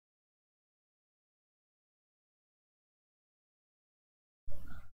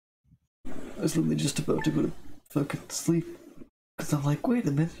I was literally just about to go to fucking sleep. Because I'm like, wait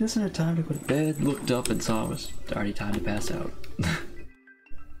a minute, isn't it time to go to bed? Looked up and saw it was already time to pass out.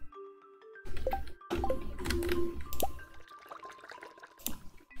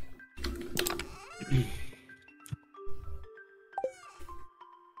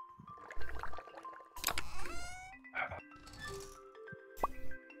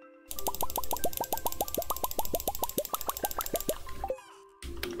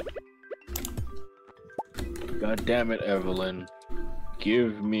 God damn it, Evelyn.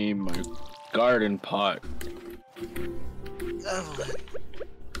 Give me my garden pot. Evelyn.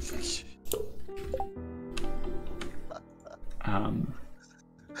 Is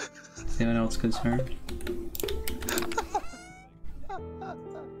anyone else concerned?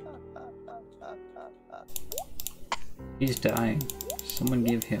 He's dying. Someone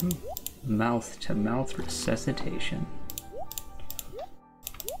give him mouth-to-mouth resuscitation.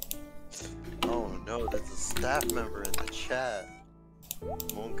 Oh no, there's a staff member in the chat.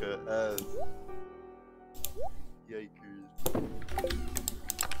 Monka S. Yikers.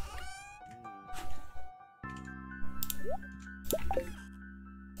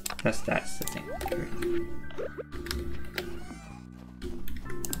 That's the thing.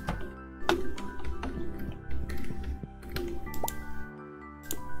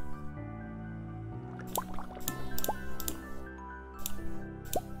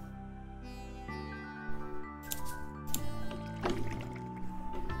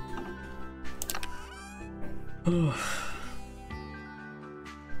 Oh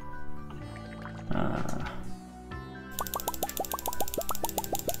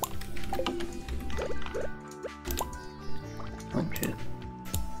shit.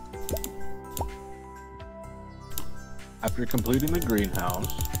 After completing the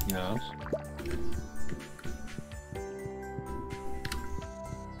greenhouse, yes.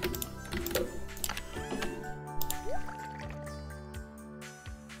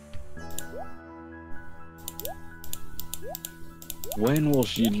 When will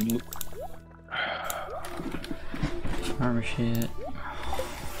she... Farmer shit.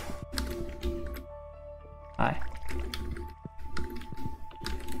 Hi.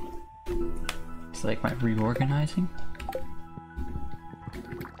 It's like my reorganizing.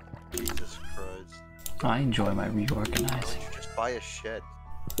 Jesus Christ. I enjoy my Why reorganizing. don't you just buy a shed?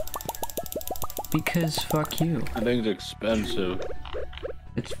 Because fuck you. I think it's expensive.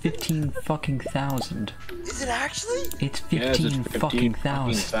 It's 15 fucking thousand. Is it actually? It's 15 Yes, it's 15 fucking fucking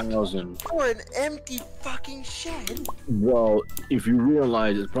thousand. thousand. For an empty fucking shed? Well, if you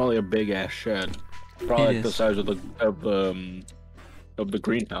realize it's probably a big ass shed. Probably It like the is. size of the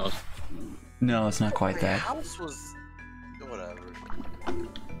greenhouse. No, it's not quite My that. house was... whatever.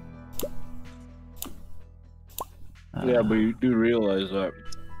 Yeah, but you do realize that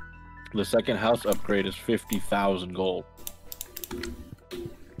the second house upgrade is 50,000 gold.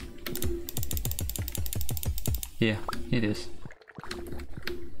 Yeah, it is.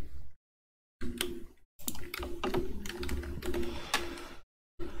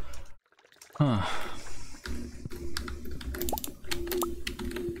 Huh.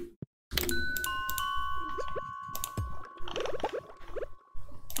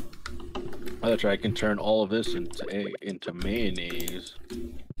 That's right, I can turn all of this into mayonnaise.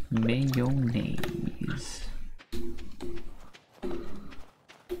 Mayonnaise.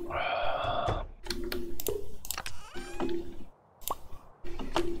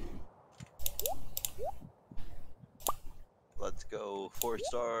 Let's go. 4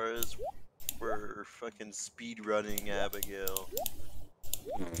 stars. We're fucking speed running Abigail.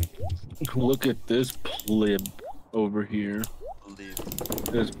 Look at this pleb over here. Believe.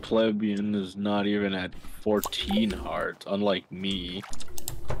 This plebeian is not even at 14 hearts, unlike me.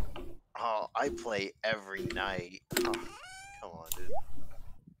 Oh, I play every night. Oh, come on, dude.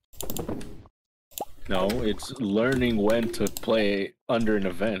 No, it's learning when to play under an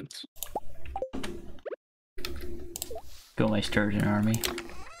event. Go my sturgeon army.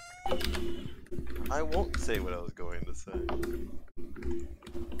 I won't say what I was going to say.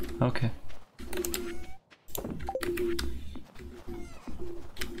 Okay.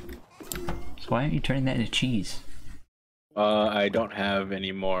 So why aren't you turning that into cheese? I don't have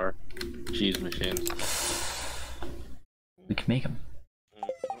any more cheese machines. We can make them.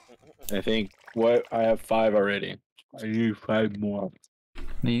 I think I have 5 already. I need 5 more. You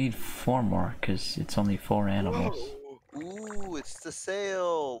need 4 more because it's only 4 animals. Ooh, it's the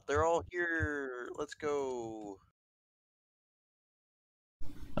sale. They're all here. Let's go.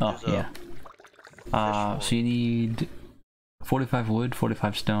 Oh There's a yeah. So you need 45 wood,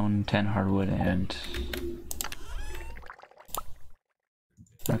 45 stone, 10 hardwood, and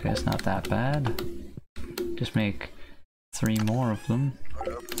Okay, it's not that bad. Just make 3 more of them.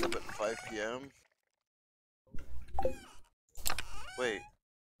 Our opens up at 5 p.m. Wait,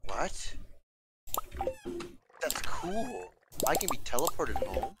 what? That's cool. I can be teleported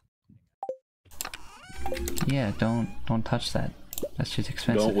home. Yeah, don't touch that. That's just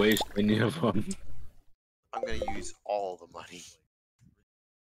expensive. Don't waste any of them. I'm gonna use all the money.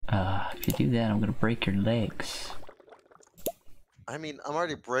 If you do that, I'm gonna break your legs. I mean, I'm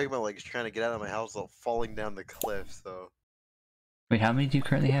already breaking my legs trying to get out of my house without falling down the cliff, so... Wait, how many do you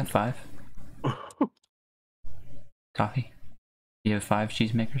currently have? 5? Coffee? You have 5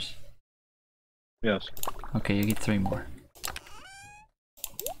 cheesemakers? Yes. Okay, you get 3 more.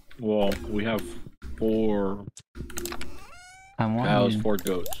 Well, we have 4 I want cows, you to 4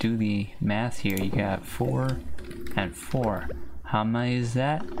 goats. do the math here. You got 4 and 4. How many is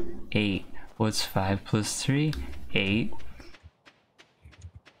that? 8. What's 5 plus 3? 8.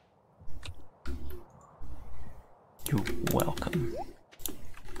 You're welcome.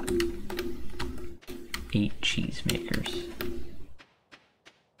 8 cheesemakers.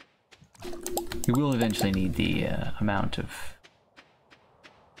 You will eventually need the amount of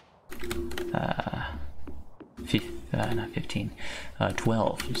not 15,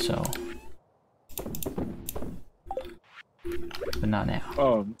 12, so, but not now.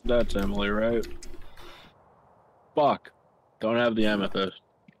 Oh, that's Emily, right? Fuck. Don't have the amethyst.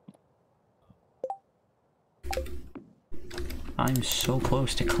 I'm so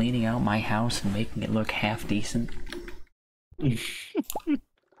close to cleaning out my house and making it look half decent.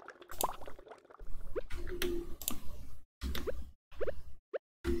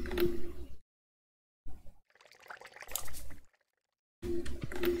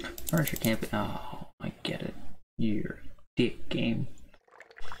 Furniture camping. Oh, I get it. You're a dick game.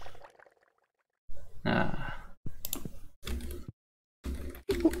 Ah.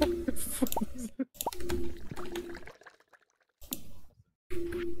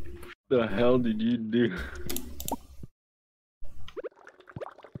 The hell did you do?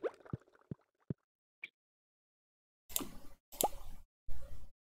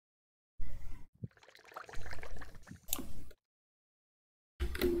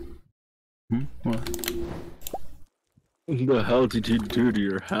 What? The hell did you do to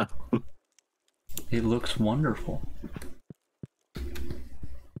your house? It looks wonderful.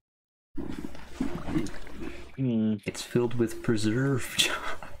 It's filled with preserve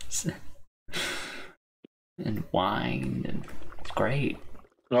jars and wine, and it's great.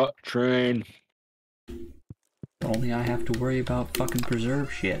 Oh, train. Only I have to worry about fucking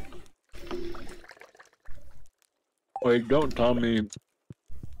preserve shit. Wait, don't tell me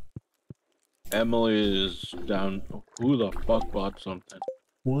Emily is down. Who the fuck bought something?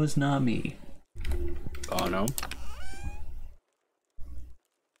 Was not me. Oh no.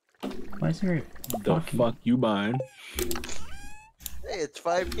 Why is there a The fucking... fuck you buying? Hey, it's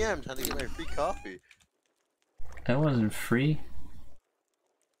 5 p.m. Time to get my free coffee. That wasn't free.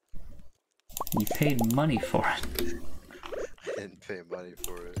 You paid money for it. I didn't pay money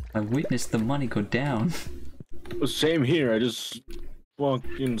for it. I witnessed the money go down. Same here, I just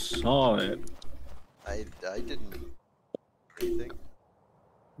fucking saw it. I didn't do anything.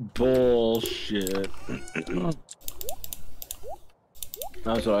 Bullshit.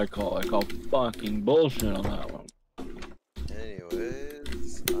 That's what I call fucking bullshit on that one.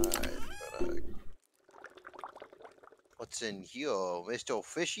 Anyways, alright, what's in here? Mr.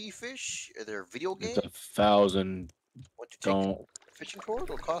 Fishy Fish? Are there video games? It's 1,000. What to take Don't. a fishing tour?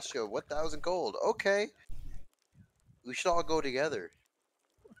 It'll cost you 1,000 gold. Okay. We should all go together.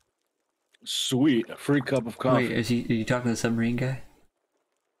 Sweet, a free cup of coffee. Wait, are you talking to the submarine guy?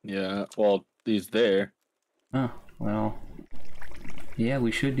 Yeah, well, he's there. Oh, well. Yeah,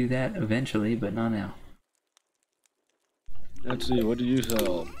 we should do that eventually, but not now. Let's see, what do you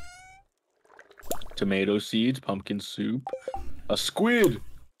sell? Tomato seeds, pumpkin soup, a squid.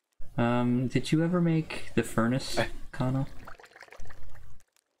 Did you ever make the furnace, Kano?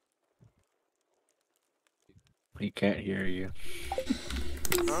 He can't hear you.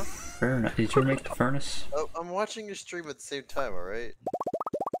 Huh? Fair enough. Did you ever make the furnace? Oh, I'm watching your stream at the same time, alright?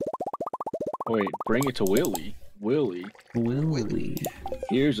 Wait, bring it to Willie. Willie, Willie.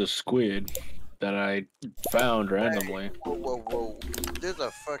 here's a squid that I found randomly. Whoa, whoa, whoa. There's a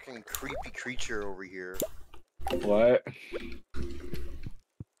fucking creepy creature over here. What?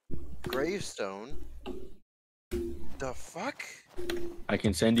 Gravestone? The fuck? I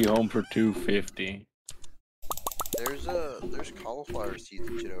can send you home for 250. There's cauliflower seeds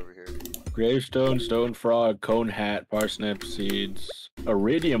and shit over here. Gravestone, stone frog, cone hat, parsnip seeds,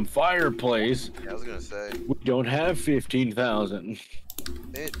 iridium fireplace. Yeah, I was gonna say. We don't have 15,000.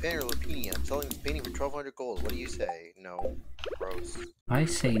 Painter Lapini, I'm selling this painting for 1,200 gold. What do you say? No. Gross. I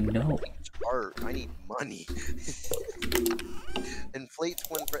say no. It's art. I need money. Inflate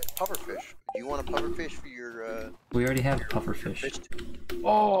twin pufferfish. Do you want a pufferfish for your We already have fish? pufferfish.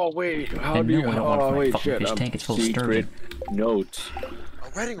 Oh wait, how And do no, you? I don't want Oh my wait, fucking shit. fish tank. It's full of Secret sturgeon. notes. A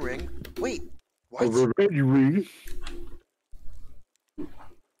wedding ring? Wait. What? A wedding ring.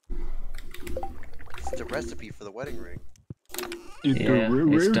 It's the recipe for the wedding ring. Yeah,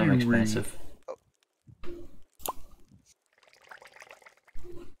 it's dumb expensive.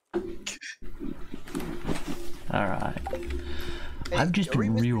 Alright. Hey, I'm just are we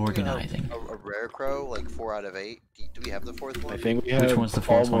missing reorganizing. A rare crow, like 4 out of 8. Do we have the 4th one? I think we have Which one's the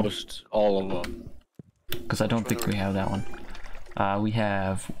fourth one? almost all of them. Because I don't think we have that one. We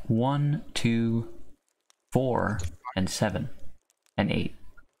have 1, 2, 4, and 7, and 8.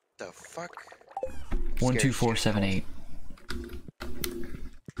 The fuck? 1, 2, Scared 4, shit. 7, 8.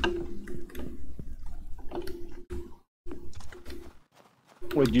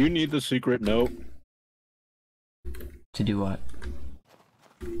 Wait, do you need the secret note To do what?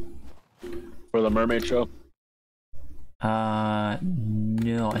 for the mermaid show?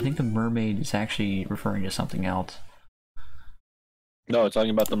 No, I think the mermaid is actually referring to something else. No, it's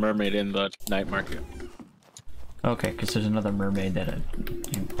talking about the mermaid in the night market. Okay, because there's another mermaid that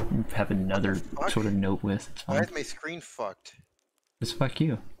you have another Fuck. sort of note with. It's Why fine. is my screen fucked? Just fuck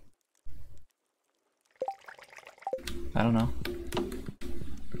you. I don't know.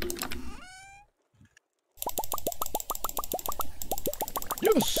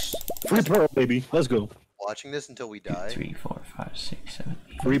 Yes! Free pearl, baby. Let's go. Watching this until we 2, die? 3, 4, 5, 6, 7,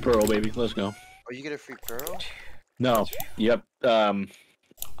 8. Free pearl, baby. Let's go. Oh, you get a free pearl? No. Yep. I'm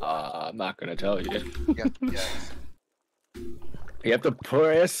not gonna tell you. Yeah, yes. You have to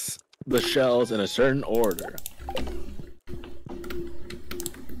press the shells in a certain order.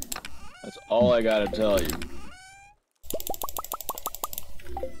 That's all I gotta tell you.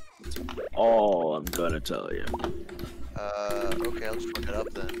 That's all I'm gonna tell you. Okay, I'll just look it up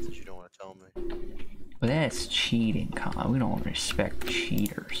then, since you don't want to tell me. But that's cheating, Colin. We don't respect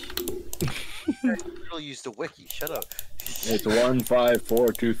cheaters. You'll use the wiki, shut up. It's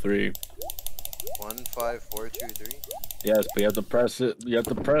 15423. 15423? Yes, but you have to press it. You have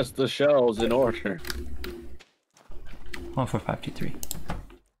to press the shells in order. 1, 4, 5, 2, 3.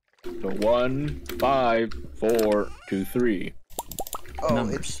 So 15423. Oh,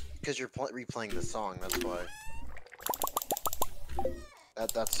 Numbers. it's because you're replaying the song, that's why.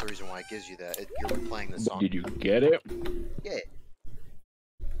 That's the reason why it gives you that. You're replaying the song. Did you get it? Yeah.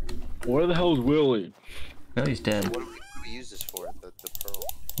 Where the hell is Willie? Well, he's dead. What do we use this for? The pearl?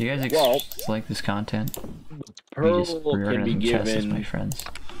 You guys Well- like this content? Pearl We just can be reorganize chests, my given friends.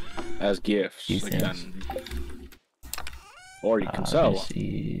 as gifts. Few Again. things. Or you can sell This them.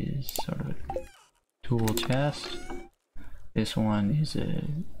 is sort of a tool chest. This one is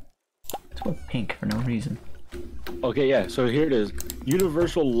it's what pink for no reason. Okay, yeah, so here it is.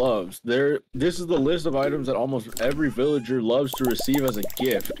 Universal loves. This is the list of items that almost every villager loves to receive as a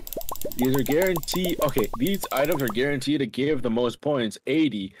gift. These are guaranteed. Okay, these items are guaranteed to give the most points,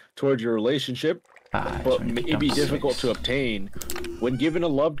 80, towards your relationship, but may be difficult to obtain. When given a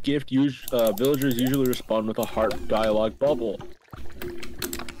loved gift, villagers usually respond with a heart dialogue bubble.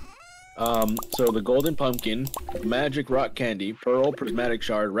 So the golden pumpkin, magic rock candy, pearl, prismatic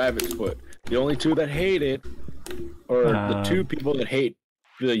shard, rabbit's foot. The only two that hate it, or the two people that hate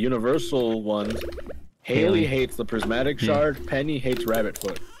the universal ones, Haley hates the prismatic shard, Penny hates rabbit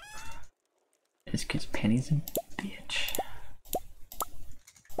foot. It's because Penny's a bitch.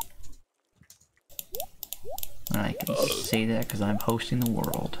 And I can say that because I'm hosting the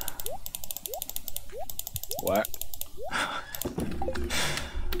world. What?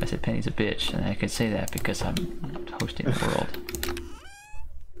 I said Penny's a bitch, and I can say that because I'm hosting the world.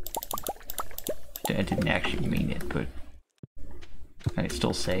 I didn't actually mean it, but I can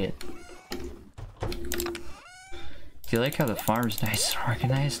still say it. Do you like how the farm's nice and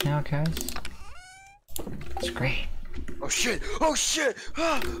organized now, guys? It's great. Oh shit! Oh shit!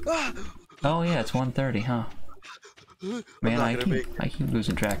 Ah, ah. Oh yeah, it's 1:30, huh? Man, I keep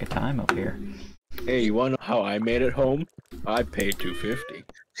losing track of time up here. Hey, you wanna know how I made it home? I paid $250.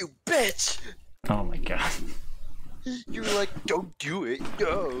 You bitch! Oh my god. You were like, don't do it,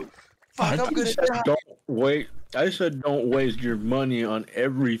 no. Fuck, I I'm gonna said die. don't wait. I said don't waste your money on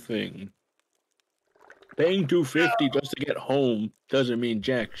everything. Paying $250 just to get home doesn't mean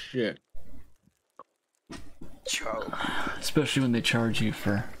jack shit. Joe. Especially when they charge you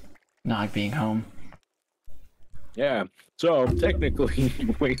for not being home. Yeah, so technically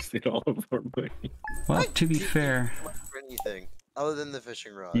you wasted all of our money. Well, to be fair, For anything. Other than the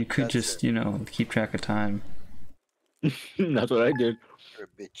fishing rod. You could that's just, it. you know, keep track of time. That's what I did. You're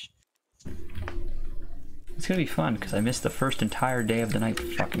a bitch. It's gonna be fun because I missed the first entire day of the night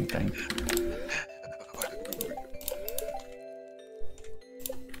fucking thing.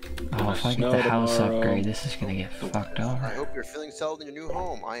 Oh, if I get the house upgrade, this is gonna get fucked I over. hope you're feeling settled in your new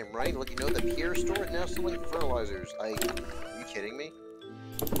home. I am Ryan to let you know that Pierre's store is now selling fertilizers. Are you kidding me?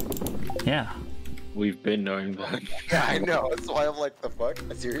 Yeah. We've been knowing that. Yeah, I know. That's why I'm like, the fuck?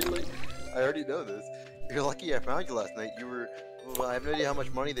 Seriously? I already know this. You're lucky I found you last night. You were... Well, I have no idea how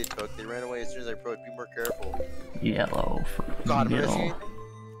much money they took. They ran away as soon as I approached. Be more careful. Yellow for God, am I missing middle. anything?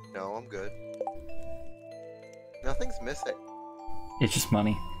 No, I'm good. Nothing's missing. It's just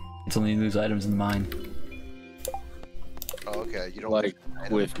money. It's only those items in mine. Oh, okay. You don't Like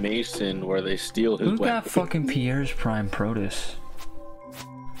with Mason, where they steal his Who got weapon. fucking Pierre's Prime Produce?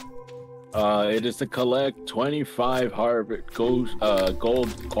 It is to collect 25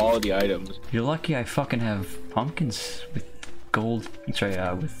 gold quality items. You're lucky I fucking have pumpkins with gold, sorry,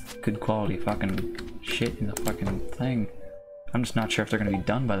 with good quality fucking shit in the fucking thing. I'm just not sure if they're gonna be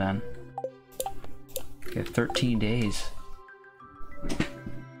done by then. We have 13 days.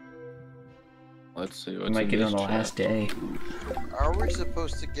 Let's see We what's might in get on this the last day. Are we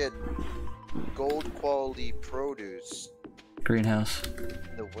supposed to get gold quality produce Greenhouse.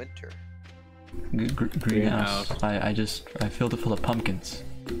 in the winter? Greenhouse. I filled it full of pumpkins.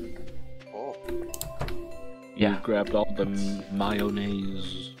 Oh. Yeah. You grabbed all the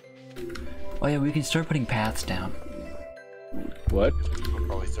mayonnaise. Oh yeah, we can start putting paths down. What? We'll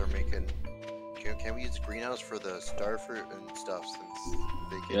probably start making... Can we use the greenhouse for the star fruit and stuff since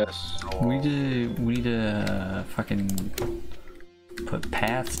they can... Yes. We need to fucking put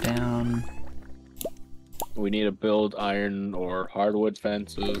paths down. We need to build iron or hardwood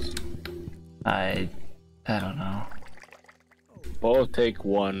fences. I don't know. Both take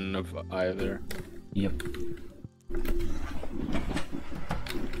one of either. Yep.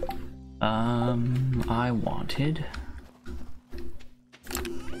 I wanted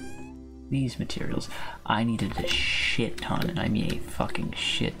these materials. I needed a shit ton, and I mean a fucking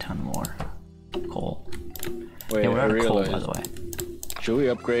shit ton more coal. Wait, Yeah, we're I out of coal, realized. by the way. Should we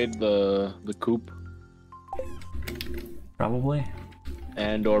upgrade the coop Probably.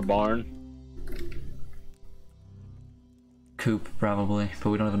 and or barn? Coop, probably,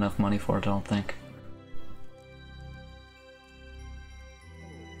 but we don't have enough money for it, I don't think.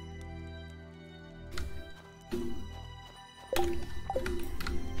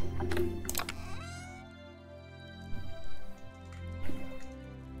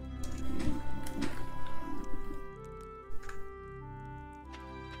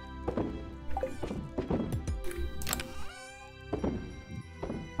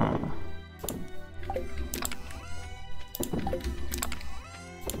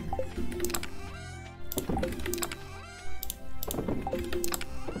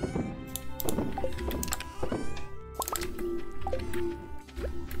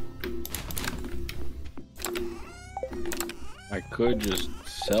 I could just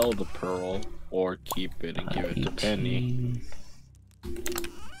sell the pearl or keep it and give it to Penny. 18.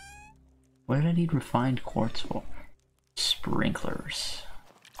 What did I need refined quartz for? Sprinklers.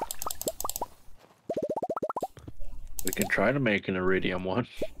 We can try to make an iridium one.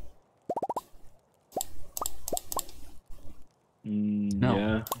 No.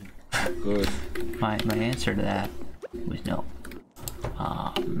 Yeah. Good. My answer to that was no.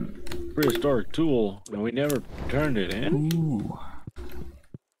 Prehistoric tool, and we never turned it in. Ooh.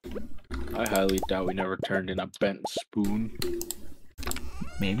 I highly doubt we never turned in a bent spoon.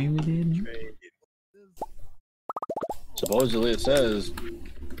 Maybe we did. Supposedly it says,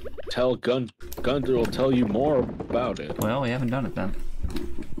 tell Gunther will tell you more about it. Well, we haven't done it then.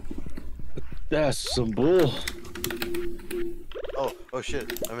 That's some bull. Oh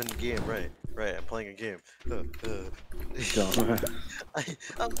shit, I'm in the game, right, I'm playing a game.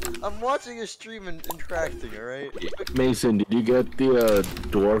 I'm watching a stream and interacting, alright? Mason, did you get the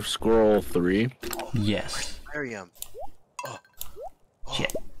Dwarf Scroll 3? Yes. There I am. Oh.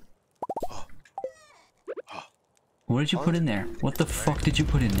 Shit. What did you put in there? What the fuck did you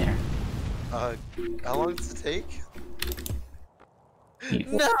put in there? How long does it take? You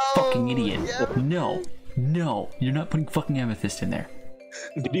No! fucking idiot. Yeah. No. No. You're not putting fucking amethyst in there.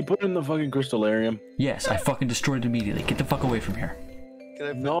 Did he put in the fucking crystallarium? Yes, I fucking destroyed it immediately. Get the fuck away from here. Can I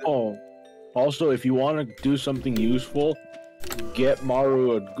put No. Also, if you want to do something useful, get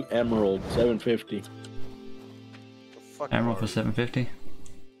Maru an emerald, 750. the fuck Emerald for are- 750?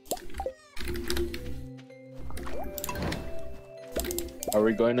 Are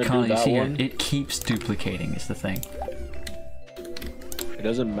we going to Colin, do you that see here, one? it keeps duplicating is the thing. It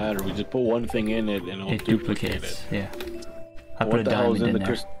doesn't matter. We just put one thing in it and it'll It duplicate duplicates. it. Yeah. I put What a the hell is diamond in in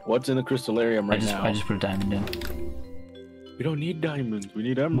the there. What's in the crystallarium right now? I just put a diamond in. We don't need diamonds. We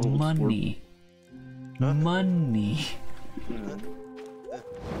need emeralds. Money. Money.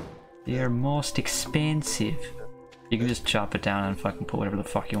 They are most expensive. You can just chop it down and fucking put whatever the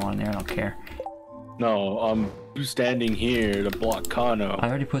fuck you want in there. I don't care. No, I'm standing here to block Kano. I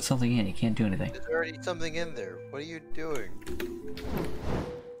already put something in. You can't do anything. There's already something in there. What are you doing?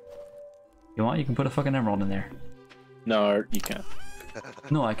 You want? You can put a fucking emerald in there. No, you can't.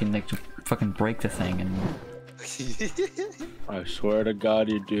 No, I can like just fucking break the thing and. I swear to God,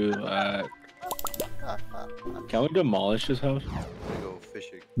 you do that. Can we demolish this house? I'm gonna go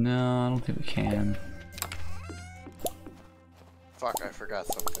fishing. No, I don't think we can. Fuck, I forgot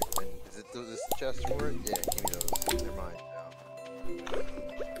something. And is it this chest for it? Yeah, give me those. They're mine now.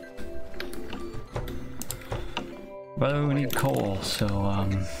 By the way, we need coal, so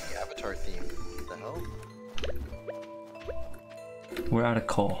The Avatar theme. What the hell? we're out of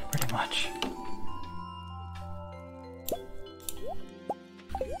coal, pretty much.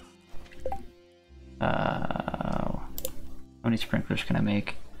 How many sprinklers can I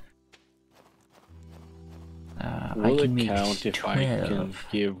make? Will I can it make count if 12. I can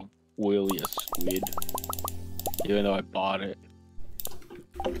give Willie a squid? Even though I bought it.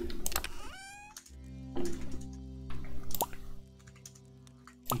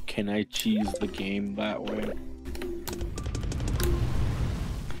 Can I cheese the game that way?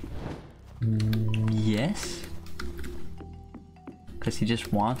 Yes? Because he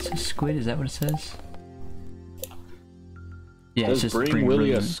just wants a squid, is that what it says? Yeah, it's Says just bring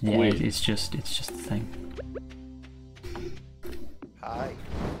Willie a Yeah, squid. it's just the thing. Hi.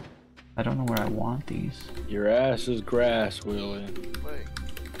 I don't know where I want these. Your ass is grass, Willie. Wait.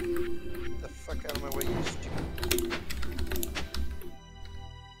 Get the fuck out of my way, you stupid.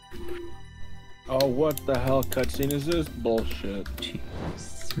 Oh, what the hell cutscene is this? Bullshit. 2,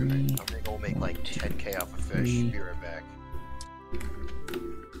 3. I'm gonna go make like 10k off a fish. Be right back.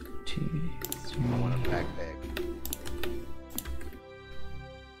 2, I want a 3. backpack.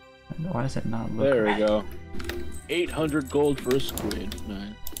 Why does it not look There right? we go. 800 gold for a squid.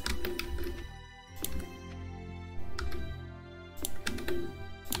 Nice.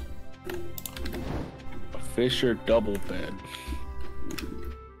 A Fisher double bed.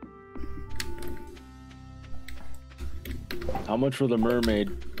 How much for the mermaid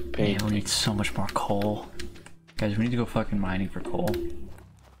Man, paint? we need so much more coal. Guys, we need to go fucking mining for coal.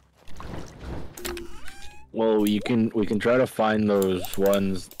 Well, we can try to find those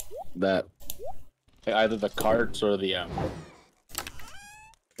ones that either the carts or the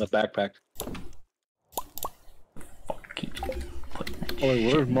backpack. Fuck, keep putting that Oh wait,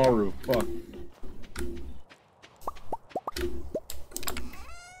 shit where's in. Maru? Fuck.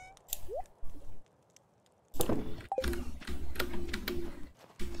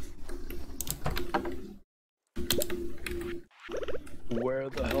 Where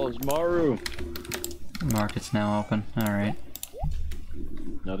the hell is Maru? Market's now open. Alright.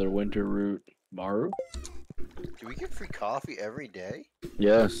 Another winter route. Maru? Do we get free coffee every day?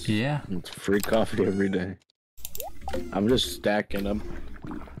 Yes. Yeah. It's free coffee every day. I'm just stacking them.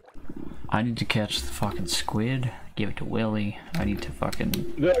 I need to catch the fucking squid. Give it to Willie. I need to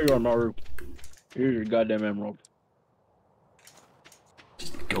fucking There you are, Maru. Here's your goddamn emerald.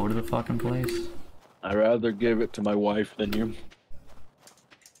 just go to the fucking place. I'd rather give it to my wife than you.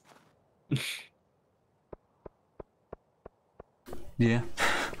 Yeah.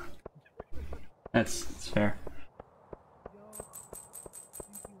 That's fair.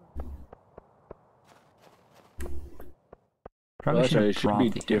 Probably Well, that's right, it should've should brought be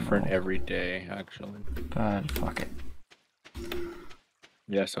the different emerald, every day, actually. but fuck it.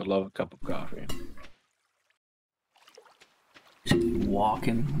 Yes, I love a cup of coffee. Just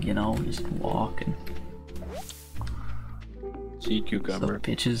walking, you know, just walking. Sea So cucumber.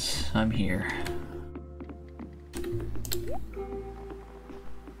 bitches, I'm here.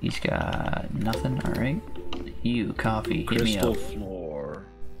 He's got nothing, alright. You, coffee, hit me Crystal up. floor.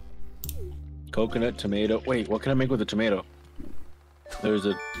 Coconut, tomato. Wait, what can I make with a tomato? There's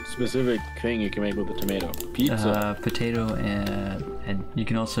a specific thing you can make with a tomato. Pizza. Potato, and you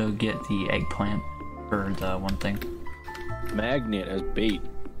can also get the eggplant for the one thing. Magnet as bait.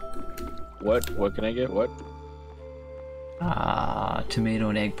 What can I get? What? Tomato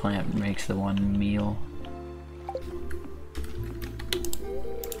and eggplant makes the one meal.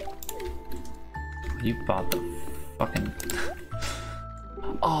 You bought the fucking...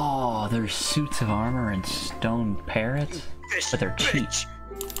 Oh, there's suits of armor and stone parrots, but they're cheap.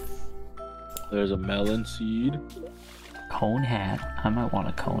 There's a melon seed. Cone hat. I might want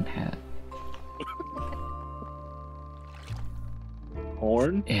a cone hat.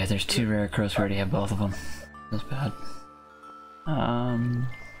 Horn? Yeah, there's 2 rare crows. We already have both of them. That's bad.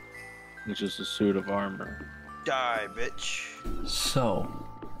 Which is a suit of armor. Die, bitch. So,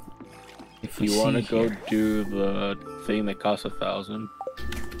 if we You want to go here, do the thing that costs 1,000?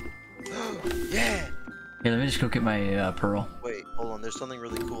 Yeah! here, let me just go get my pearl. Wait, hold on. There's something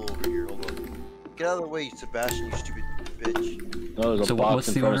really cool over here. Hold on. Get out of the way, Sebastian, you stupid bitch. No, there's a So box what's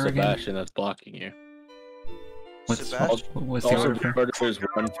in the front of order again? Sebastian that's blocking you. What's Sebastian? what's the Also, order? the order is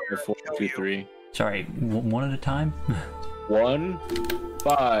 1, 5, 4, 2, 3. Sorry, one at a time. 1,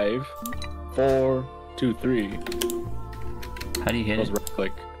 5, 4, 2, 3. How do you hit Those it? right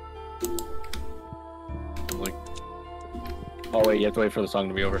click. Like. Oh wait, you have to wait for the song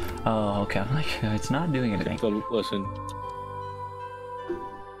to be over. Oh, okay. I'm like, it's not doing anything. So listen.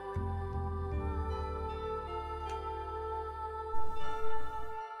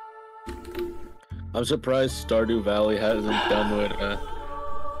 I'm surprised Stardew Valley hasn't done what,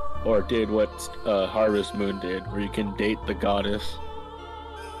 or did what Harvest Moon did, where you can date the goddess.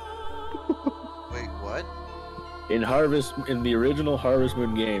 Wait, what? In the original Harvest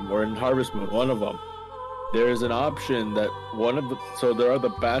Moon game, or in Harvest Moon, one of them, there is an option that so there are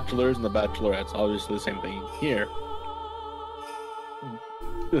the bachelors and the bachelorettes, obviously the same thing here.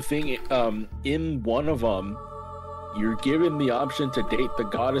 The thing, in one of them, you're given the option to date the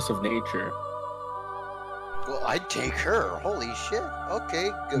goddess of nature. Well, I'd take her. Holy shit. Okay,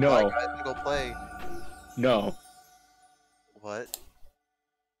 goodbye, No. guys. I'm gonna go play. No. What?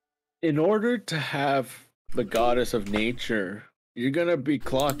 In order to have the goddess of nature, you're gonna be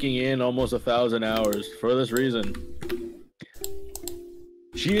clocking in almost 1,000 hours for this reason.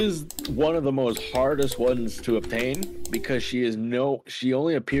 She is one of the most hardest ones to obtain because she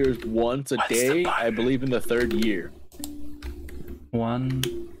only appears once a day, I believe in the 3rd year. 1,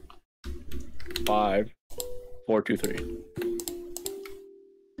 5, 4, 2, 3.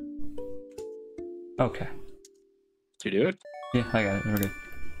 okay. Did you do it? Yeah, I got it. We're good.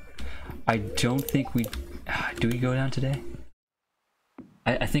 I don't think we... Do we go down today?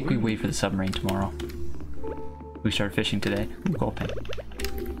 I think we wait for the submarine tomorrow. We start fishing today. Ooh, gold pen.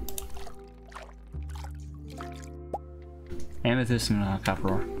 Amethyst and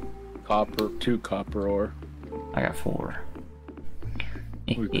copper ore. 2 copper ore. I got 4.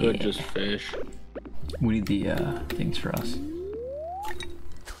 We could just fish. We need the things for us.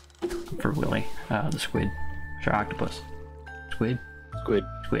 For Willy. The squid. Or octopus. Squid? Squid.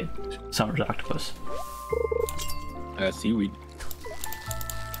 Squid. Summer's octopus. Seaweed.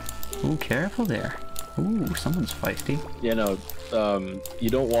 Ooh, careful there. Ooh, someone's feisty. Yeah, no, you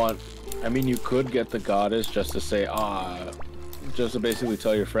don't want... I mean, you could get the goddess just to say, just to basically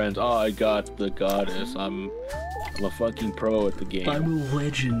tell your friends, I got the goddess. I'm a fucking pro at the game. I'm a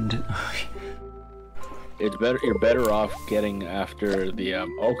legend. It's better. You're better off getting after the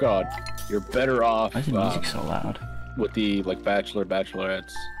oh god. You're better off Why is the music so loud? with the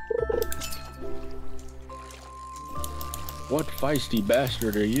bachelorettes. What feisty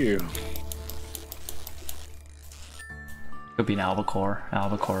bastard are you? Could be an albacore.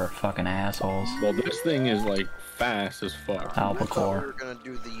 Albacore are fucking assholes. Well, this thing is like fast as fuck. I thought we Albacore. were gonna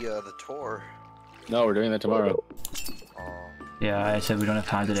do the tour. No, we're doing that tomorrow. Oh. Yeah, I said we don't have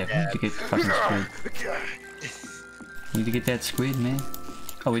time today. We need to get fucking squid. We need to get that squid, man.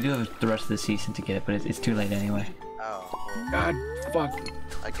 Oh, we do have the rest of the season to get it, but it's too late anyway. Oh, well, God, fuck.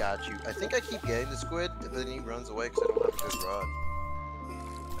 I got you. I think I keep getting the squid, and then he runs away because I don't have a good rod.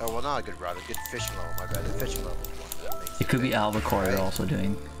 Oh, well, not a good rod, a good fishing level. My bad, the fishing level. It could be albacore you're also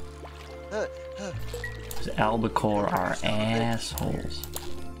doing. Because albacore are assholes.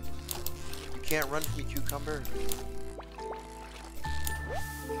 You can't run from me, cucumber.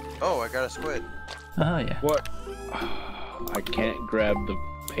 Oh, I got a squid. Oh, yeah. What? I can't grab the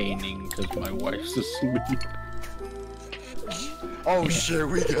painting because my wife's asleep. Oh shit,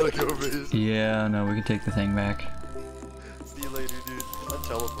 we gotta go, man. Yeah, no, we can take the thing back. See you later, dude. I'm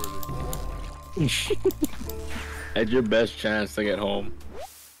teleporting. At your best chance to get home.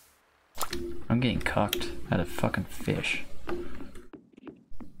 I'm getting cucked out of fucking fish.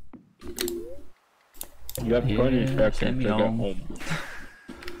 You have plenty of Yeah, seconds send to me get home. home.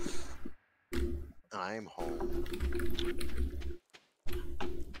 I'm home.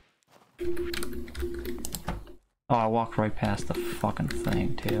 Oh, I walked right past the fucking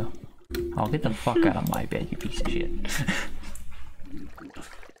thing, too. I'll get the fuck out of my bed, you piece of shit.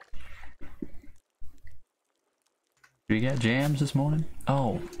 Do you got jams this morning?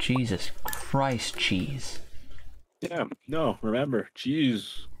 Oh, Jesus Christ, cheese. Yeah, no, remember,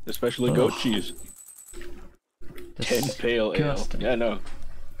 cheese, especially goat Ugh. cheese. 10 pale ale. Disgusting. Yeah, no.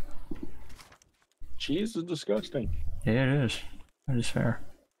 Cheese is disgusting. Yeah, it is. That is fair.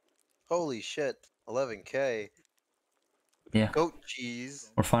 Holy shit, 11K. Yeah. Goat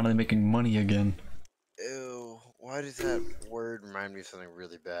cheese. We're finally making money again. Ew. Why does that word remind me of something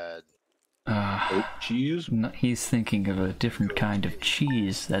really bad? Goat cheese? He's thinking of a different kind of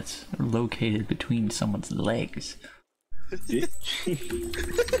cheese that's located between someone's legs.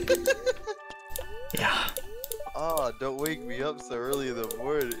 Yeah. Oh, don't wake me up so early in the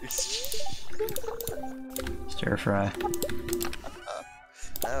morning. Stir fry.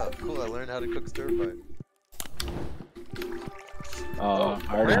 Oh, cool, I learned how to cook stir fry. I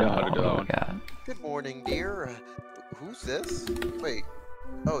already know how to do that one. God. Good morning, dear. Who's this? Wait.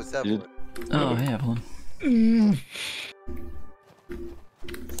 Oh, it's Evelyn. Oh, hey, Evelyn.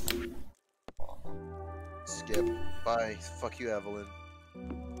 Skip. Bye. Fuck you, Evelyn.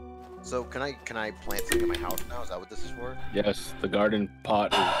 So can I plant something in my house now? Is that what this is for? Yes, the garden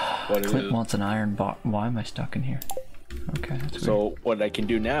pot is what it Clint is. wants an iron bar. Why am I stuck in here? Okay, that's weird. So what I can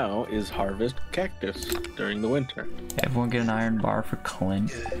do now is harvest cactus during the winter. Everyone get an iron bar for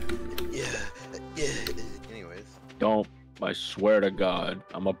Clint. Yeah. Anyways. Don't, I swear to God,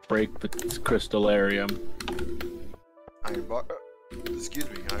 I'm gonna break the crystallarium. Iron bar. Excuse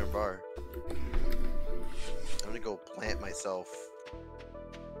me, iron bar. I'm gonna go plant myself.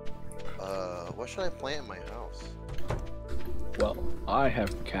 What should I plant in my house? Well, I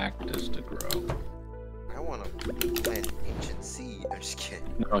have cactus to grow. I want to plant ancient seed. I'm just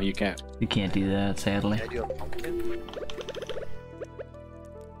kidding. No, you can't. You can't do that, sadly. Can I do a pumpkin?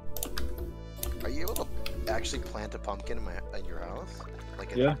 Are you able to actually plant a pumpkin in your house?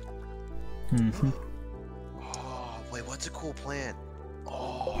 Like Yeah. Mm-hmm. Oh, wait, what's a cool plant?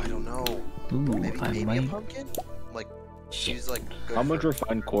 Oh, I don't know. Ooh, Maybe I a might. pumpkin? Like, she's like. Good How much for-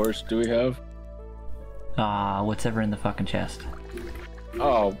 refined quartz do we have? Whatever in the fucking chest.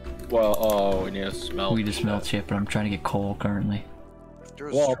 Oh, well, oh, we need to smelt. We just smelt shit, but I'm trying to get coal currently.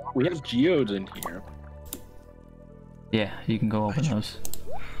 There's Well, we have geodes in here. Yeah, you can go open those.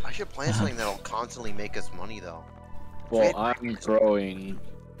 I should plant something that'll constantly make us money, though. Well, I'm growing,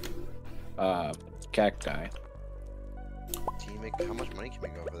 cacti. Can you make? How much money can we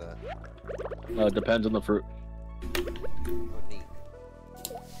go for that? It depends on the fruit. Oh, neat.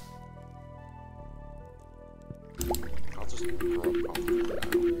 I'll just grow a pumpkin for now.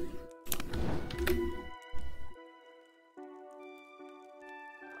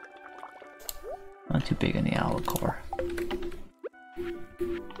 Not too big on the owl core.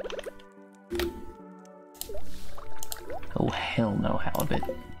 Oh hell no, halibut.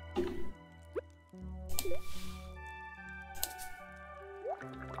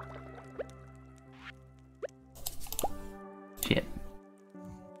 Shit.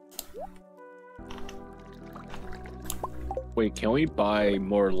 Wait, can we buy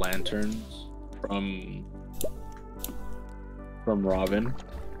more lanterns from Robin?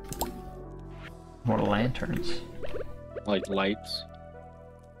 More lanterns. Like lights?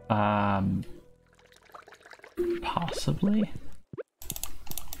 Possibly.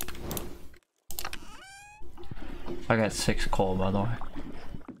 I got 6 coal, by the way.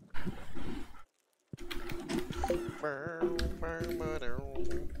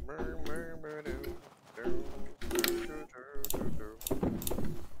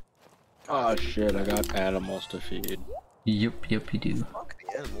 Oh shit, I got animals to feed. Yep, you do. Fuck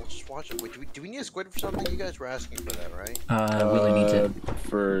the animals, just watch it. Wait, do we need a squid for something? You guys were asking for that, right? Willie needs it.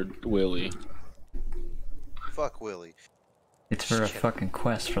 For Willie. Fuck Willie. It's for a fucking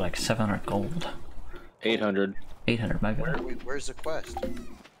quest for like 700 gold. 800. 800, my bad. Where's the quest?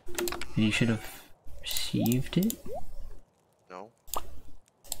 You should have received it? No.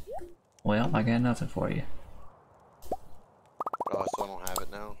 Well, I got nothing for you. Oh, so I don't have it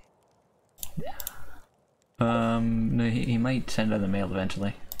now. No, he might send it in the mail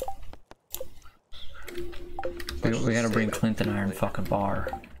eventually. We gotta bring Clint an iron fucking bar.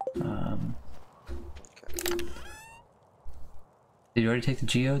 Okay. Did you already take the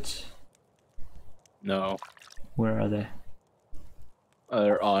geodes? No. Where are they?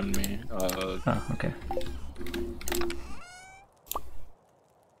 They're on me. Oh, okay.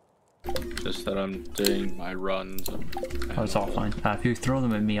 Just that I'm doing my runs. Oh, it's all fine. If you throw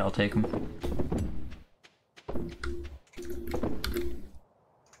them at me, I'll take them.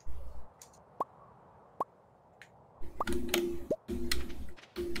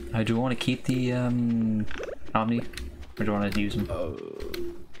 Do you want to keep the Omni, or do you want to use them?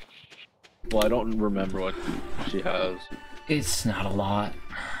 Well, I don't remember what she has. It's not a lot.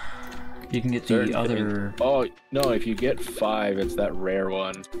 You can get the other. Oh no! If you get 5, it's that rare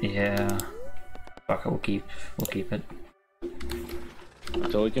one. Yeah. Fuck it, we'll keep it.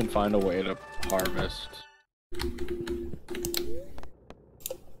 Until we can find a way to harvest.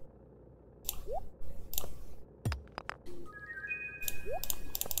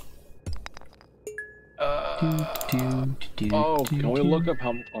 Can we look up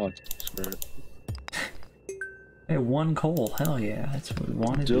how? Oh, screw it. Hey, 1 coal. Hell yeah, that's what we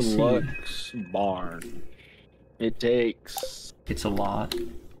wanted to see. Deluxe barn. It takes. It's a lot.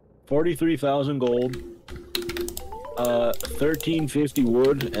 43,000 gold. 1350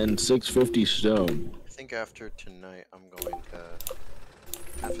 wood and 650 stone. I think after tonight, I'm going to.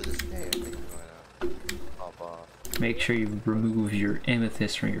 After this day, I think I'm going to pop off. Make sure you remove your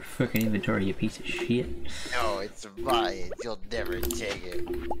amethyst from your fucking inventory, you piece of shit. No, it's mine. You'll never take it.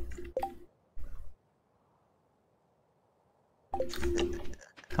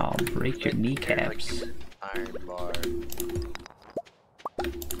 I'll break your kneecaps. Iron bar.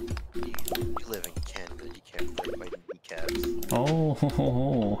 You live in Canada. You can't break my kneecaps.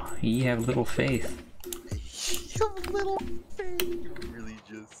 Oh, you have little faith. You have little faith. You really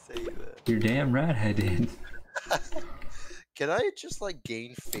just say that. You're damn right I did. Can I just like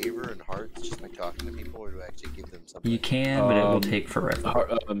gain favor and hearts just by talking to people, or do I actually give them something? You can, but it will take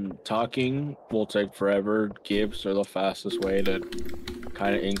forever. Talking will take forever. Gifts are the fastest way to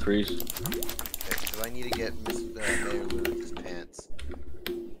kind of increase. Okay, because I need to get Mayor Lewis's pants.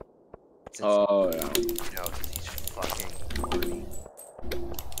 Oh, yeah. You know, because he's fucking horny.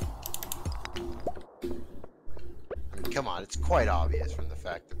 I mean, come on, it's quite obvious from the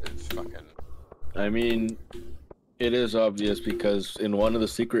fact that there's fucking... I mean, it is obvious because in one of the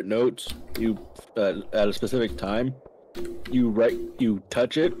secret notes, you at a specific time, you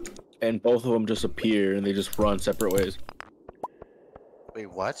touch it, and both of them just appear, and they just run separate ways.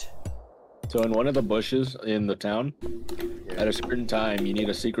 Wait, what? So in one of the bushes in the town, Yeah. at a certain time, you need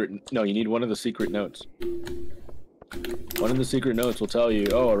a secret. No, you need one of the secret notes. One of the secret notes will tell you,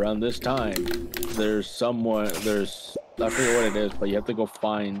 oh, around this time, there's someone. I forget what it is, but you have to go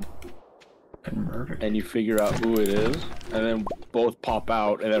find. And you figure out who it is, and then both pop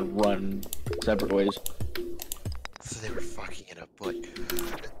out and then run separate ways. So they were fucking in a butt.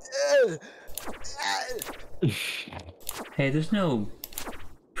 Hey, there's no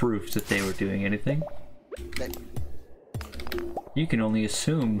proof that they were doing anything. You can only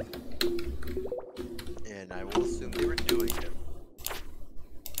assume. And I will assume they were doing it.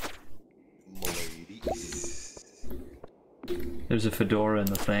 Ladies. There's a fedora in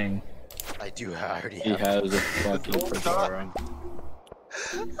the thing. I do already He have. has a fucking fedora.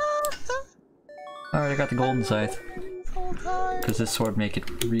 Alright, I got the golden scythe. Because this sword make it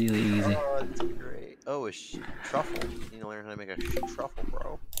really easy. Oh, that's great. Oh, a truffle. You need to learn how to make a truffle,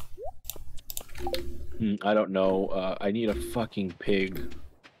 bro. I don't know. I need a fucking pig.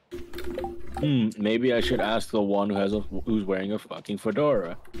 Maybe I should ask the one who's wearing a fucking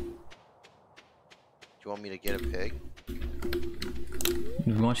fedora. Do you want me to get a pig?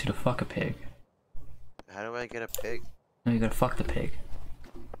 We want you to fuck a pig. How do I get a pig? No, you gotta fuck the pig.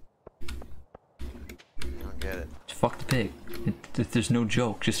 I don't get it. Just fuck the pig. There's no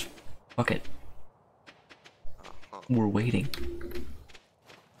joke, just fuck it. We're waiting.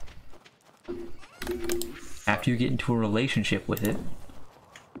 After you get into a relationship with it,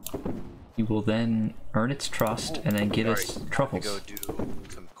 you will then earn its trust and then give us truffles. Go do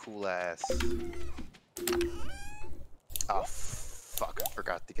some cool ass. Oh fuck! I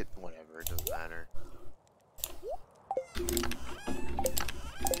forgot to get whatever. It doesn't matter.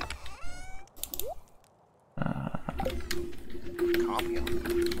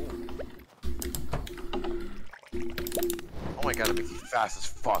 Oh my god, it makes you fast as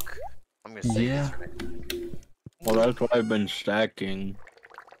fuck. I'm gonna save this right now. Well, that's what I've been stacking.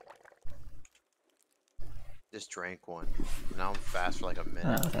 Just drank one. Now I'm fast for like a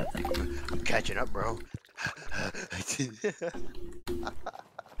minute. Oh, that thing. I'm catching up, bro.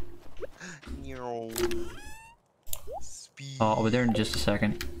 Speed. Oh, I'll be there in just a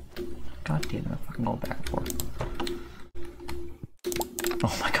second. God damn it, I'm fucking going back and forth.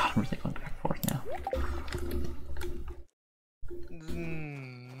 Oh my god, I'm really going back and forth now.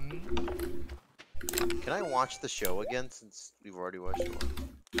 Can I watch the show again since we've already watched one?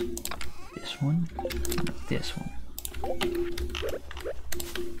 This one? This one.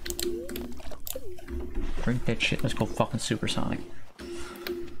 Drink that shit, let's go fucking supersonic.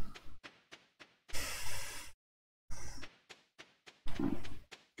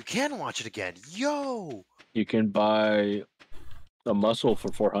 You can watch it again. Yo! You can buy a muscle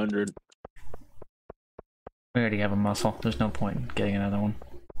for 400. We already have a muscle. There's no point in getting another one.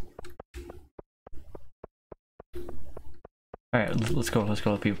 Alright, let's go,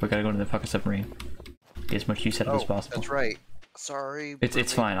 people. We gotta go to the fucking submarine. get as much use out of it as possible. That's right. Sorry.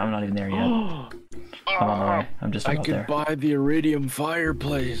 It's fine. I'm not even there yet. I'm on the way. I'm just I about could there. buy the iridium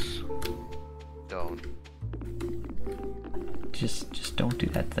fireplace. Don't. Just don't do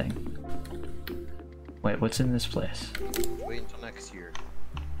that thing. Wait, what's in this place? Wait until next year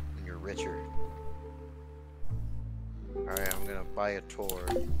when you're richer. Alright, I'm gonna buy a tour.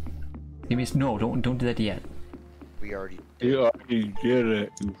 Give me no, don't do that yet. We already did. You already did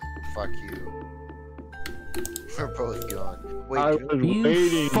it. Fuck you. We're both gone. Wait, I you know- was You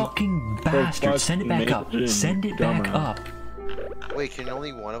waiting. fucking bastard! Send it back up. Send it back up. wait, can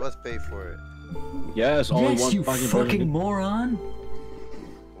only one of us pay for it? Yes, only Yes, one you fucking fucking person. moron!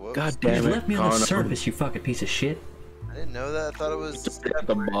 Whoops. God You damn it, left me on the Connor. surface, you fucking piece of shit. I didn't know that. I thought it was. At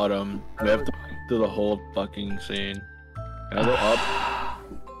the bottom. We have to do the whole fucking scene. Can I go up?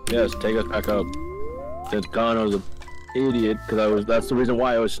 Yes, take us back up. Since Connor's an idiot, because that's the reason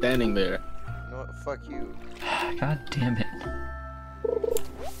why I was standing there. You know what? Fuck you. God damn it.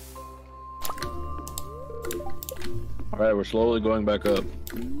 Alright, we're slowly going back up.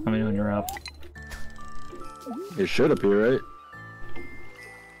 Let me know when you're up. It should appear, right?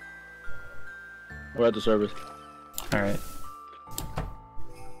 We're at the service. Alright.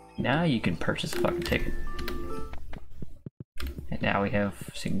 Now you can purchase a fucking ticket. And now we have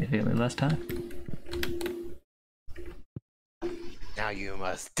significantly less time. Now you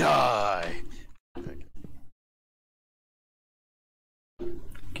must die.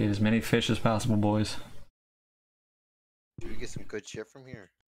 Get as many fish as possible, boys. Do we get some good shit from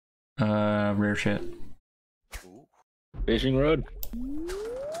here? Rare shit. Ooh. Fishing rod?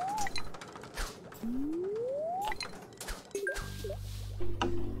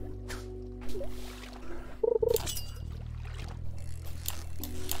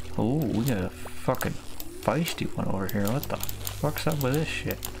 Oh, we got a fucking feisty one over here. What the fuck's up with this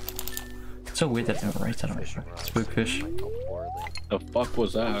shit? It's so weird that it never writes that on my fucking spookfish. The fuck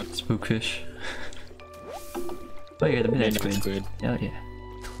was that? Spookfish. Oh yeah, the midnight squid. Hell yeah.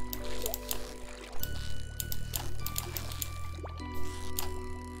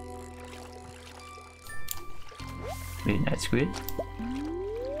 Midnight squid.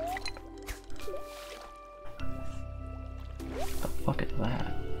 What the fuck is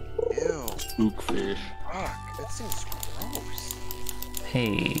that? Ew. Spookfish. Fuck. That seems gross.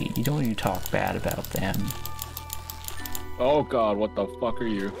 Hey, you don't need to talk bad about them. Oh god, what the fuck are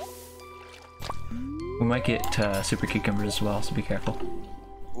you? We might get super cucumbers as well, so be careful.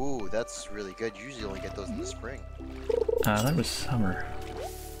 Ooh, that's really good. You usually only get those in the spring. That was summer.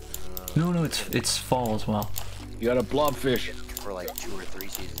 No, it's fall as well. You got a blobfish. For like 2 or 3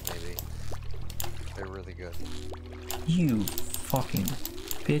 seasons, maybe. They're really good. You fucking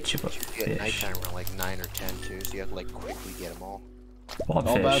bitch of a You get fish. nighttime around like 9 or 10 too, so you have to like quickly get them all. Oh,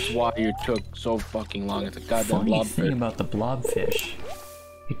 that's Blobfish. why you took so fucking long. It's a goddamn Funny thing blobfish. about the blobfish,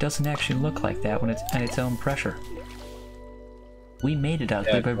 it doesn't actually look like that when it's at its own pressure. We made it out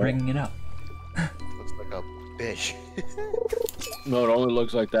Yeah, there by right. bringing it up. Looks like a fish. No, it only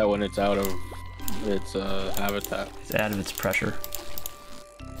looks like that when it's out of its habitat. It's out of its pressure.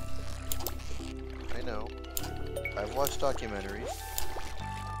 I know. I've watched documentaries.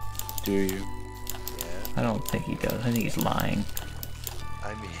 Do you? Yeah. I don't think he does. I think he's lying.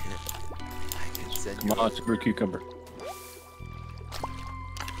 I mean, I can send you. Come on, super cucumber.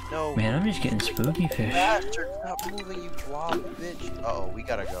 No. Man, I'm just getting spooky fish. Bastard, stop moving, you blob bitch. Uh oh, we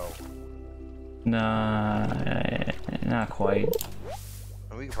gotta go. Nah, not quite.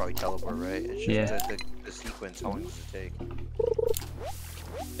 And we can probably teleport, right? It's just Yeah. the sequence. How long does it take?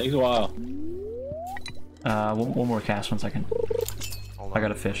 Takes a while. One more cast, 1 second. Hold I got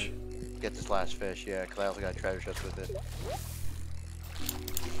on. a fish. Get this last fish, yeah, because I also got treasure chests with it.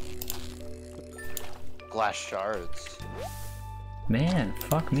 Glass shards. Man,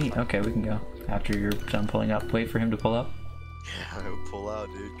 fuck me. Okay, we can go. After you're done pulling up. Wait for him to pull up. Yeah, I'm gonna pull out,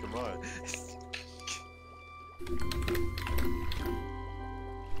 dude. Come on.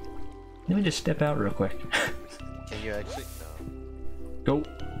 Let me just step out real quick. Can you actually? No. Go.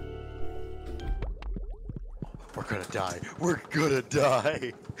 We're gonna die. We're gonna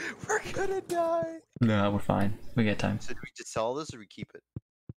die. We're gonna die. No, we're fine. We got time. So do we just sell this or we keep it?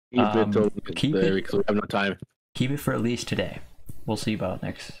 Keep it till we get keep there it. because we have no time. Keep it for at least today. We'll see about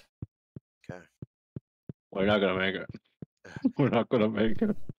next. Okay. We're not gonna make it. We're not gonna make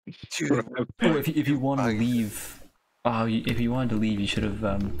it. Dude, Oh, if you want to leave, if you wanted to leave, you should have.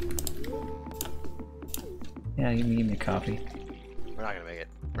 Yeah, give me a copy. we're not gonna make it.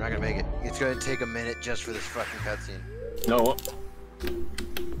 We're not gonna make it. It's gonna take a minute just for this fucking cutscene. No.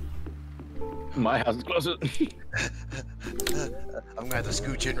 My house is closer. I'm gonna have to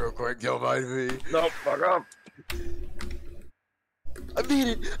scooch in real quick. Don't mind me. No, fuck up. I made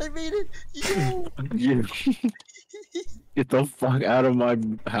it! I made it! Yo! You get the fuck out of my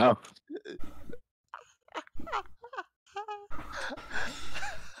house.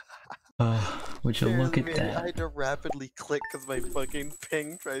 Would you look at Barely made it. I that? had to rapidly click because my fucking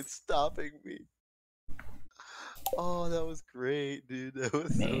ping tried stopping me. Oh, that was great, dude. That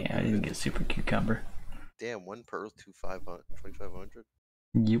was so Man, I didn't good. get super cucumber. Damn, one pearl, 2,500.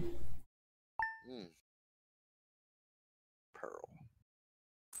 Yep. Hmm. Pearl.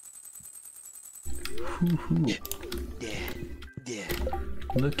 Hoo-hoo. Yeah.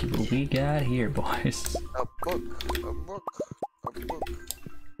 Look at what we got here, boys. A book. A book. A book.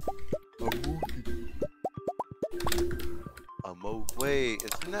 A movie. Wait,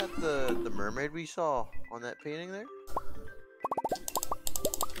 isn't that the mermaid we saw on that painting there?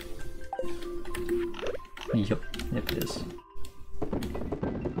 Yep, it is.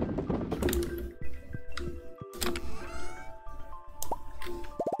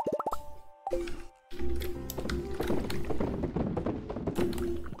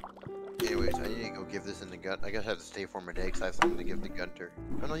 Anyways, I need to go give this in the gun. I guess I have to stay for my day because I have something to give the gunter.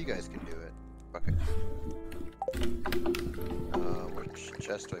 Oh no, you guys can do it. Fuck it. Which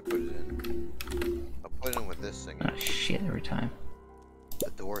chest do I put it in? I'll put it in with this thing. Oh shit, every time. The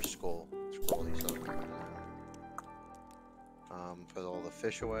door scrolly stuff. Put all the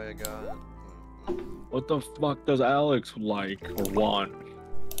fish away I got. What the fuck does Alex like or want?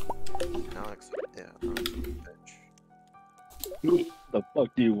 Alex, yeah, Alex is a bitch. The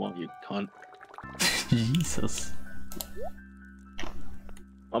fuck do you want, you cunt? Jesus.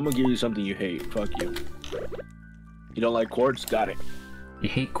 I'm gonna give you something you hate. Fuck you. You don't like quartz? Got it. You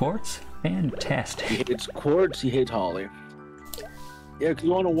hate quartz? He Fantastic. hates quartz, he hates holly. Yeah, cause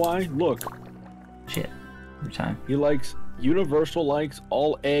you wanna know why? Look, Shit, every time. he likes, Universal likes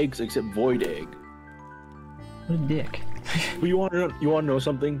all eggs except void egg. What a dick. But you wanna know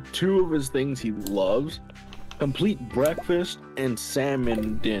something? Two of his things he loves: complete breakfast and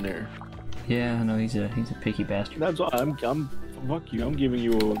salmon dinner. Yeah, no, he's a picky bastard. That's why I'm fuck you. I'm giving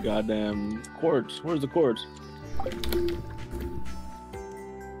you a goddamn quartz. Where's the quartz?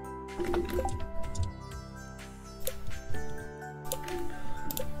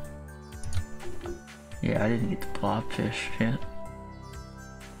 Yeah, I didn't get the blobfish yet.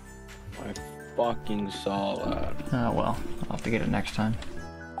 I fucking saw that. Oh well, I'll have to get it next time.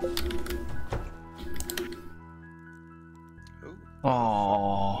 Ooh.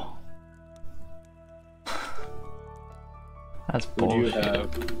 Oh, that's Who do you bullshit.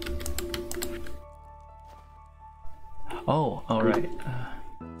 have? Oh, all right.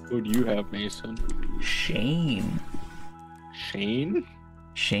 Who do you have, Mason? Shane. Shane?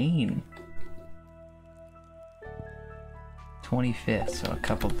 Shane. 25th, so a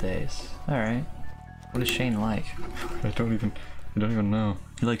couple days. All right. What does Shane like? I don't even know.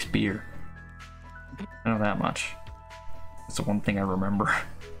 He likes beer. I know that much. That's the one thing I remember.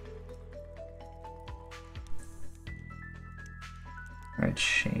 All right,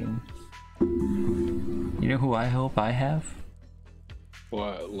 Shane. You know who I hope I have?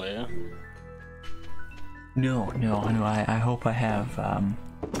 What, Leia? No, I hope I have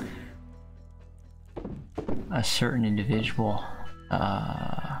a certain individual,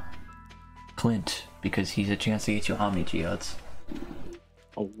 Clint, because he's a chance to get you Omni Geodes.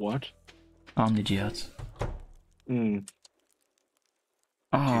 A what? Omni Geodes. Hmm.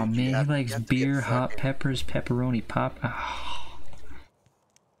 Oh Dude, you man, have- he likes you have to get beer, hot fucking- peppers, pepperoni, pop. Oh.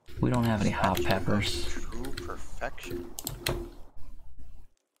 We don't have any hot peppers. True perfection.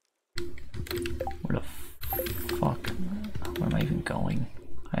 Where the fuck? Where am I even going?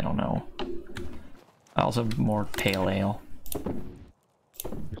 I don't know. I also have more pale ale.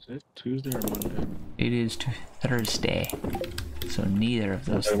 Is it Tuesday or Monday? It is Thursday, so neither of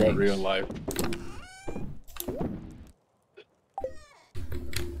those In things. real life.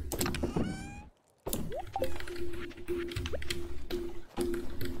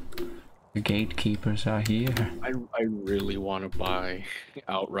 The gatekeepers are here. I really want to buy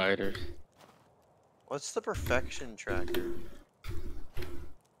Outriders. What's the perfection tracker?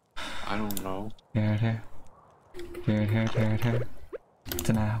 I don't know. There. It's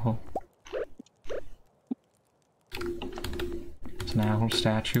an owl. It's an owl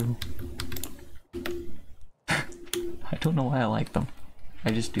statue. I don't know why I like them.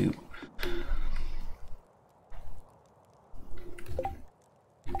 I just do.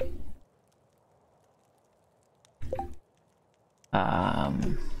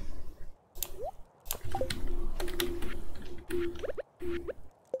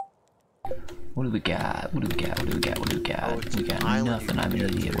 What do we got? What do we got? What do we got? What do we got? Oh, it's We an got island nothing. you I'm an can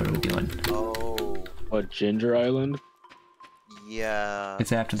get idiot. What are we to. doing? Oh, What, Ginger Island? yeah.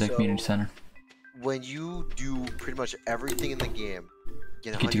 It's after the community center. When you do pretty much everything in the game,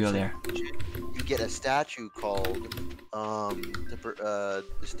 get Get to go 100% there. you get a statue called the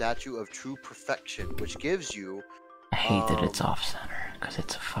Statue of True Perfection, which gives you I hate that it's off center because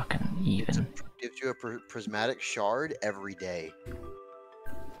it's a fucking even. gives you a prismatic shard every day.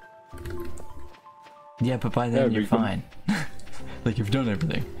 Yeah, but by then Yeah, you're you can- fine. Like you've done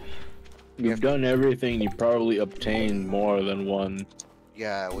everything. You've done everything, you probably obtained more than one.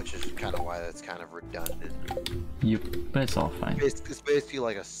 Yeah, which is kind of why that's kind of redundant. But it's all fine. It's basically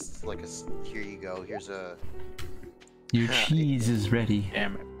like a here you go. Here's a Your cheese is ready.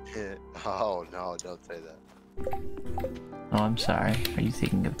 Damn it. oh no, don't say that. Oh, I'm sorry. Are you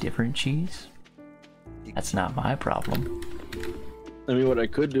thinking of different cheese? That's not my problem. I mean, what I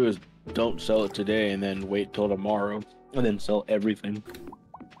could do is don't sell it today and then wait till tomorrow and then sell everything.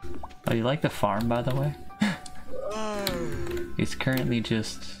 Oh, you like the farm, by the way? It's currently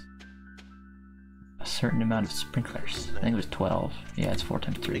just a certain amount of sprinklers. I think it was 12. Yeah, it's 4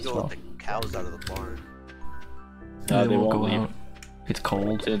 times 3 They is go 12. let the cows out of the barn. No, they won't won't go leave. out. It's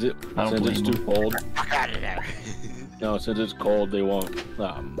cold. Since, I don't it's blame too cold. Fuck out of there. No, since it's cold, they won't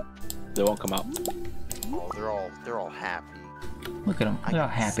come out. Oh, they're all happy. Look at them. Look how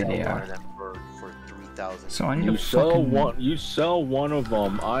happy they One are. of them for 3,000. So I need You to sell fucking... one. You sell one of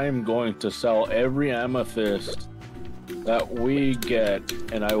them. I'm going to sell every amethyst that we get,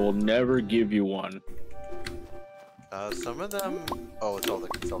 and I will never give you one. Some of them. Oh, it's all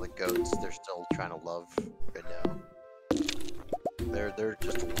the goats. They're still trying to love right now. They're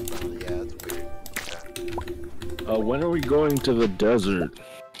just. Oh, yeah, it's weird. Okay. When are we going to the desert?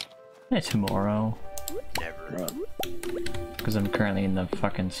 Tomorrow. Never. Because I'm currently in the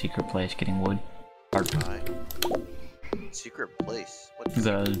fucking secret place getting wood. Or Bye. Secret place. What's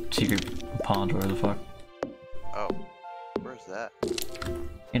the secret pond, where the fuck. Oh, where's that?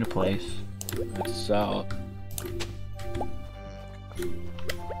 In a place. It's south.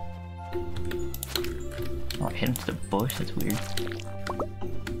 Oh, I hit him to the bush, that's weird.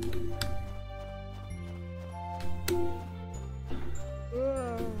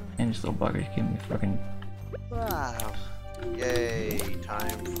 And this little bugger's giving me fucking... Wow. Yay,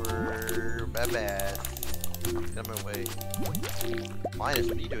 time for a bath. Get out of my way. Linus,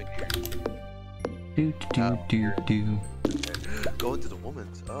 what are you doing here? Do do do do. Go into the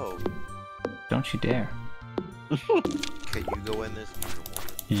woman's. Oh. Don't you dare. Can you go in this?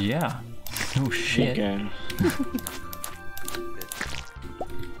 Yeah. Oh shit. Okay.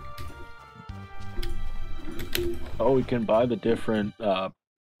 Oh, we can buy the different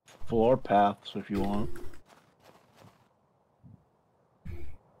floor paths if you want.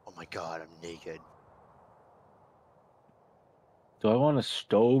 Oh my god, I'm naked. Do I want a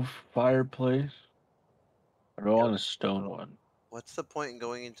stove fireplace? Or do I want a stone one? What's the point in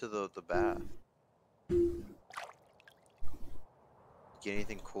going into the bath? Get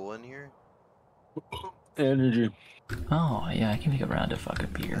anything cool in here? Energy. Oh yeah, I can make a round of fucking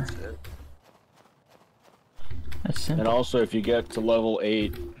beer. That's it. That's And simple. also, if you get to level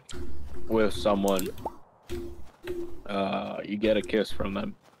 8 with someone, you get a kiss from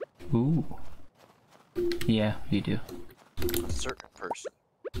them. Ooh. Yeah, you do. A certain person.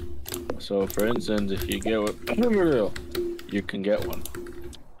 So, for instance, if you get what you can get one.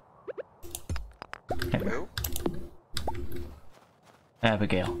 Who?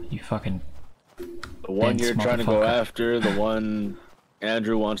 Abigail, you fucking... The one Dense you're trying to go motherfucker. after, the one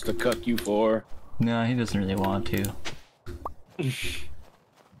Andrew wants to cuck you for. No, he doesn't really want to.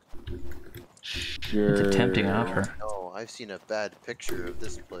 Sure. It's a tempting offer. No, I've seen a bad picture of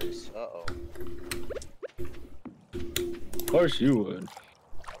this place. Uh-oh. Of course you would.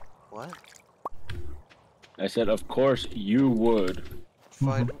 What? I said, of course you would.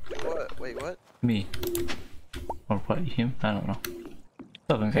 Fine. What? Wait, what? Me. Or what, him? I don't know.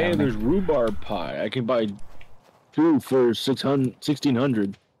 Doesn't Hey, count. there's rhubarb pie. I can buy 2 for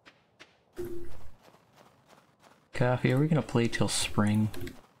 1600. Coffee, are we gonna play till spring?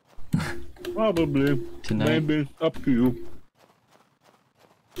 Probably. Tonight? Maybe. Up to you.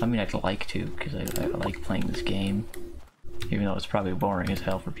 I mean, I'd like to, because I like playing this game. Even though it's probably boring as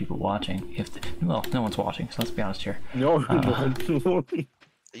hell for people watching. Well, no one's watching, so let's be honest here. No, Are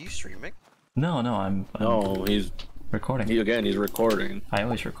you streaming? No, I'm no, he's recording. he's recording. I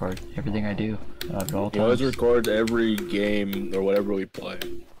always record everything I do at all He always times. records every game or whatever we play.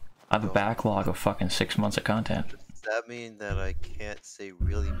 I have a backlog of fucking 6 months of content. Does that mean that I can't say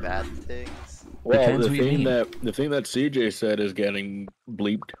really bad things? Well, Depends the what you thing mean. that CJ said is getting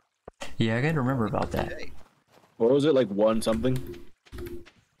bleeped. Yeah, I gotta remember about that. Hey, What was it, like one something?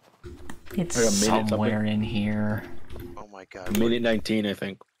 It's Like a minute somewhere in here. oh my god. Minute 19, I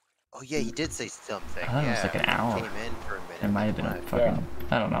think. Oh yeah, he did say something. I thought it yeah, was like an hour. Came in for a minute. It might have been a fucking.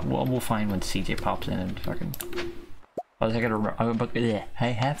 I don't know. We'll find when CJ pops in and fucking. I gotta remember. I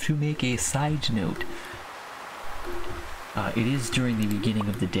have to make a side note. It is during the beginning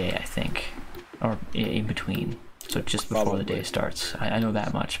of the day, I think, or in between. So just before the day starts. I know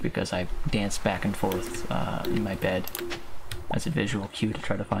that much because I dance back and forth in my bed as a visual cue to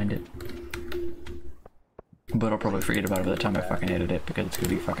try to find it. But I'll probably forget about it by the time I fucking edit it because it's gonna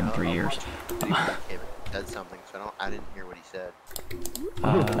be fucking 3 years. He said something, so I didn't hear what he said.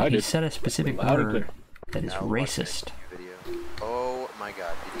 He said a specific word that is Now watch racist. that video. Oh my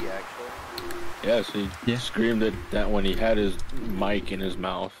god, did he actually? Yes, he screamed it that when he had his mic in his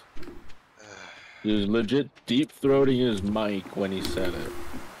mouth. He was legit deep throating his mic when he said it.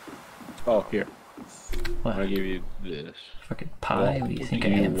 Oh, here. What? I'll give you this. Fucking pie? What do you think I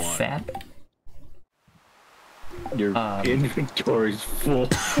am, fat? Your inventory's full.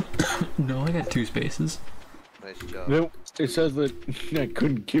 No, I got 2 spaces. Nice job. No, it says that I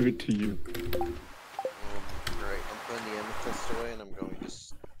couldn't give it to you. Alright, I'm putting the amethyst away and I'm going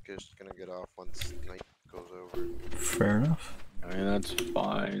just gonna get off once night goes over. Fair enough. I mean, that's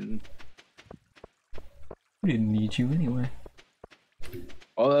fine. We didn't need you anyway.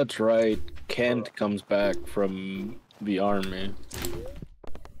 Oh, that's right. Kent comes back from the army.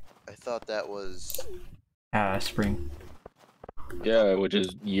 I thought that was Spring. Yeah, which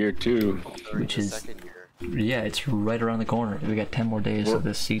is year 2. during Which the is- second year. Yeah, it's right around the corner. We got 10 more days of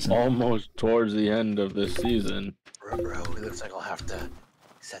this season. Almost towards the end of this season. Bro, it looks like I'll have to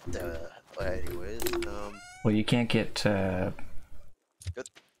set the. Anyways, Well, you can't get. why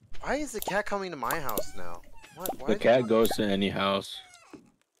is the cat coming to my house now? What? Why The is cat it- goes to any house.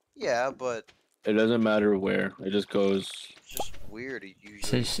 Yeah, but It doesn't matter where. It just goes. it's just weird. It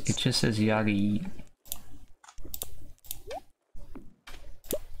usually. It just says Yagi eat.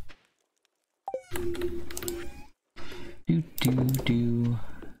 Do do do.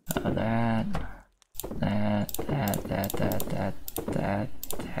 That.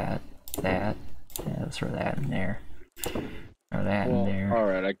 Yeah, let's throw that in there. Throw that in there.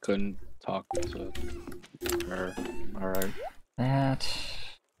 Alright, I couldn't talk to her. Alright. That.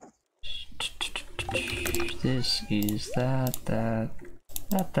 This is that,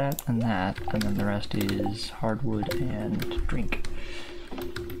 and that, and then the rest is hardwood and drink.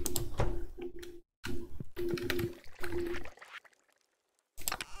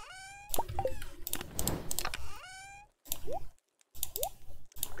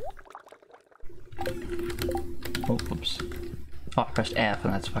 Oh, whoops. Oh, I pressed F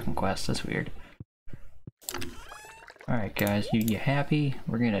and that's fucking quest, that's weird. Alright guys, you happy?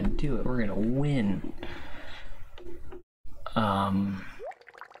 We're gonna do it, we're gonna win.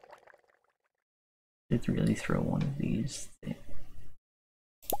 Did really throw one of these things.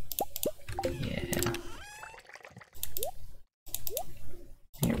 Yeah.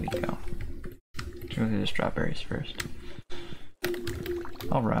 Here we go. We'll do the strawberries first.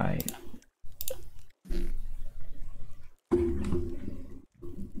 Alright.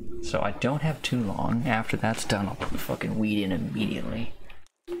 So I don't have too long. After that's done, I'll put the fucking weed in immediately.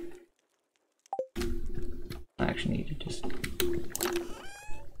 I actually need to just...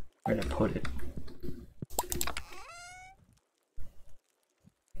 where to put it.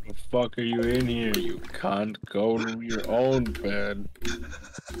 The fuck are you in here? You can't go to your own bed.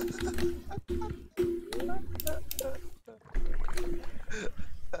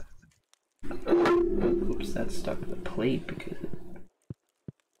 Oops, that's stuck to the plate because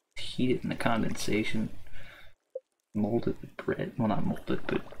it's heated in the condensation. Molded the bread. Well, not molded,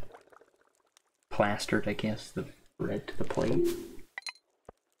 but plastered, I guess, the bread to the plate.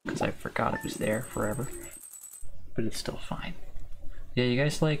 Because I forgot it was there forever. But it's still fine. Yeah, you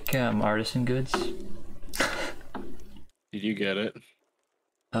guys like artisan goods? Did you get it?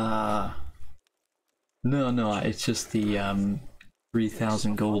 No, it's just the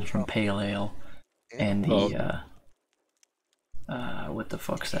 3,000 gold from Pale Ale and the what the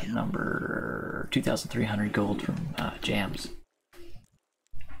fuck's that number? 2,300 gold from Jams.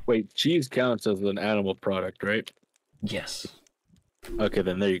 Wait, cheese counts as an animal product, right? Yes. Okay,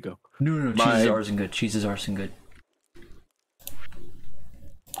 then there you go. No, cheese is artisan good. Cheese is artisan good.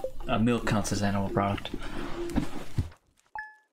 Milk counts as animal product.